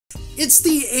It's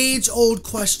the age-old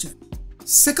question.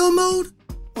 Sicko Mode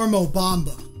or Mo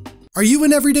Bamba? Are you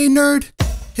an everyday nerd?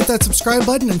 Hit that subscribe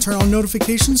button and turn on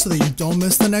notifications so that you don't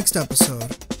miss the next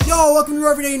episode. Yo, welcome to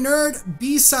Everyday Nerd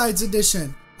B-Sides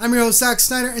Edition. I'm your host, Zack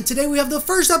Snyder, and today we have the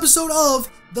first episode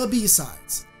of the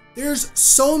B-Sides. There's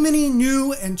so many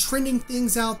new and trending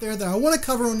things out there that I want to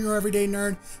cover on your Everyday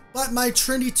Nerd, but my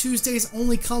Trendy Tuesdays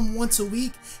only come once a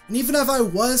week, and even if I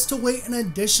was to wait an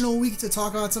additional week to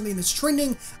talk about something that's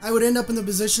trending, I would end up in the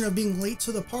position of being late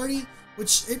to the party,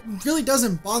 which it really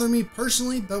doesn't bother me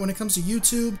personally, but when it comes to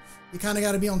YouTube, you kind of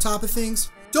got to be on top of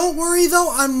things. Don't worry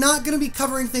though, I'm not going to be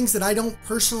covering things that I don't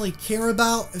personally care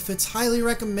about. If it's highly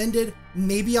recommended,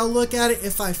 maybe I'll look at it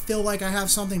if I feel like I have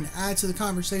something to add to the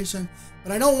conversation.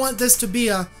 But I don't want this to be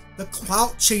the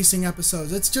clout chasing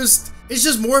episodes. It's just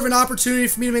more of an opportunity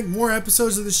for me to make more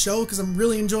episodes of the show because I'm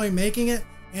really enjoying making it.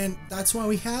 And that's why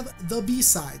we have the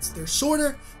B-Sides. They're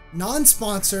shorter,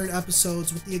 non-sponsored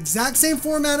episodes with the exact same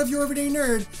format of your Everyday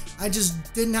Nerd. I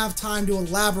just didn't have time to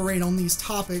elaborate on these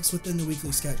topics within the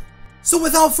weekly schedule. So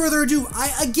without further ado,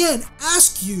 I again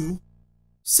ask you,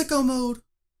 Sicko Mode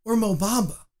or Mo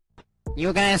Bamba?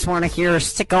 You guys want to hear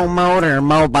Sicko Mode or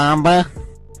Mo Bamba?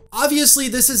 Obviously,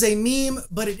 this is a meme,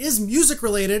 but it is music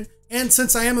related. And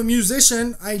since I am a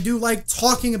musician, I do like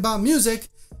talking about music.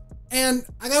 And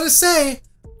I gotta say,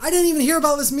 I didn't even hear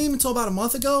about this meme until about a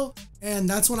month ago. And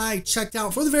that's when I checked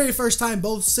out for the very first time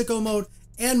both Sicko Mode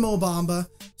and Mo Bamba.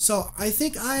 So I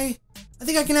think I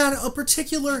can add a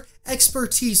particular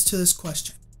expertise to this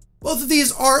question. Both of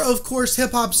these are, of course,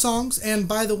 hip-hop songs. And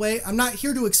by the way, I'm not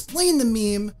here to explain the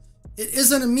meme. It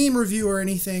isn't a meme review or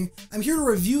anything. I'm here to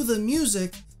review the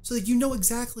music so that you know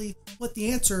exactly what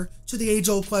the answer to the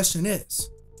age-old question is.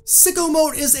 Sicko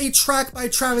Mode is a track by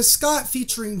Travis Scott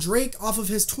featuring Drake off of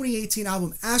his 2018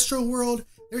 album Astroworld.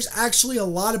 There's actually a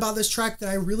lot about this track that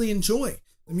I really enjoy.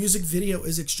 The music video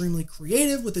is extremely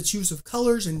creative with its use of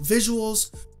colors and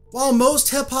visuals. While most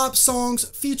hip-hop songs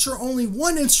feature only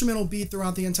one instrumental beat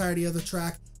throughout the entirety of the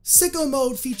track, Sicko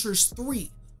Mode features 3,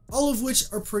 all of which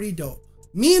are pretty dope.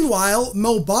 Meanwhile,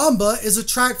 Mo Bamba is a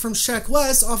track from Sheck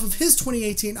Wes off of his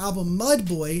 2018 album Mud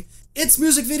Boy. Its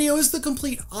music video is the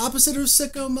complete opposite of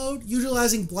Sicko Mode,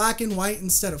 utilizing black and white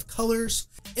instead of colors.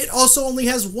 It also only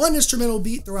has one instrumental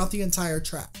beat throughout the entire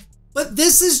track. But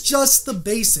this is just the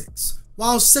basics.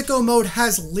 While Sicko Mode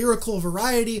has lyrical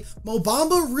variety, Mo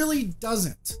Bamba really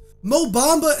doesn't. Mo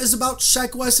Bamba is about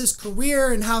Sheck Wes's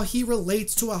career and how he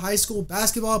relates to a high school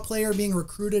basketball player being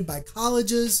recruited by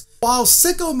colleges, while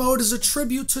Sicko Mode is a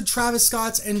tribute to Travis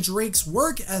Scott's and Drake's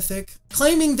work ethic,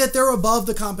 claiming that they're above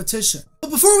the competition.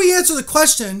 But before we answer the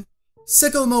question,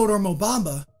 Sicko Mode or Mo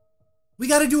Bamba, we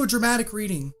gotta do a dramatic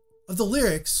reading of the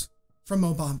lyrics from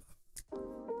Mo Bamba.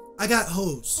 I got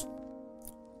hoes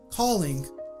calling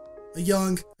a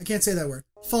young, I can't say that word,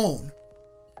 phone.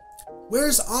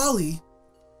 Where's Ollie?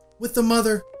 With the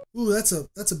mother, ooh, that's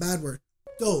a bad word,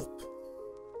 dope.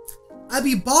 I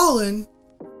be ballin'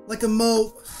 like a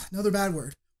Mo, another bad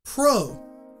word, pro.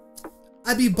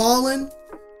 I be ballin'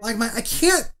 like I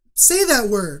can't say that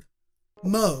word,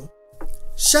 Mo.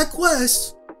 Sheck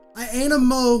Wes, I ain't a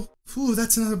Mo, ooh,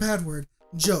 that's another bad word,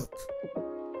 joke.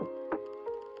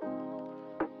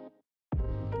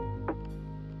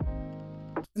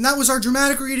 And that was our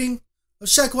dramatic reading of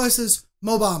Sheck Wes's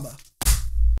Mo Bamba.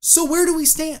 So where do we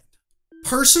stand?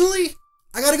 Personally,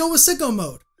 I gotta go with Sicko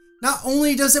Mode. Not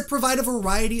only does it provide a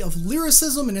variety of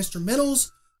lyricism and instrumentals,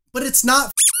 but it's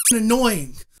not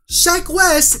annoying. Sheck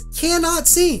Wes cannot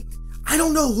sing. I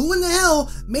don't know who in the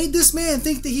hell made this man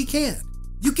think that he can.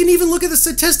 You can even look at the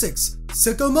statistics.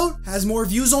 Sicko Mode has more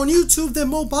views on YouTube than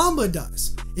Mo Bamba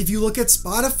does. If you look at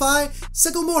Spotify,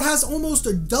 Sicko Mode has almost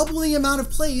double the amount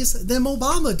of plays than Mo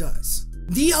Bamba does.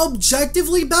 The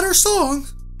objectively better song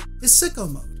is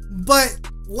Sicko Mode. But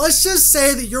let's just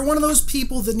say that you're one of those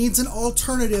people that needs an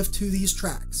alternative to these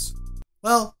tracks.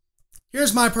 Well,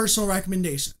 here's my personal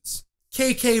recommendations.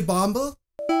 KK Bamba.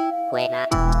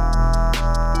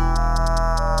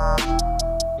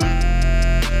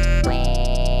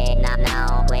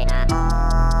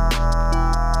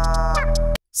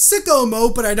 Sicko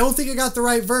Mode, but I don't think I got the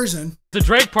right version. The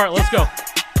Drake part, let's go.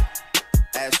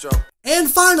 Astro.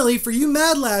 And finally, for you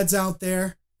mad lads out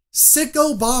there,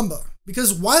 Sicko Bamba.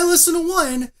 Because why listen to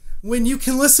one when you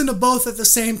can listen to both at the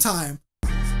same time?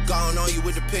 Going on you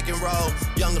with the pick and roll.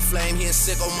 Young the flame here in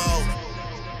Sicko Mode.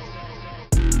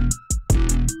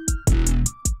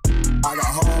 I got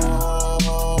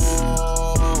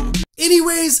home.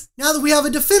 Anyways, now that we have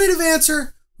a definitive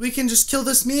answer, we can just kill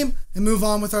this meme and move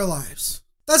on with our lives.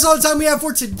 That's all the time we have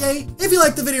for today. If you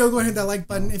liked the video, go ahead and hit that like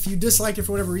button. If you disliked it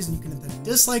for whatever reason, you can hit that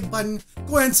dislike button.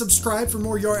 Go ahead and subscribe for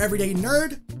more Your Everyday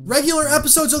Nerd. Regular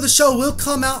episodes of the show will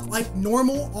come out like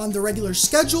normal on the regular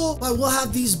schedule, but we'll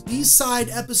have these B-side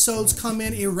episodes come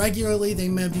in irregularly. They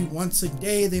may be once a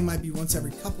day, they might be once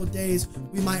every couple of days.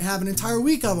 We might have an entire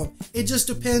week of them. It just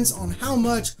depends on how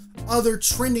much other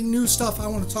trending news stuff I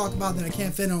want to talk about that I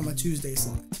can't fit on my Tuesday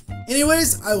slot.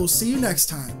 Anyways, I will see you next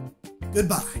time.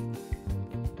 Goodbye.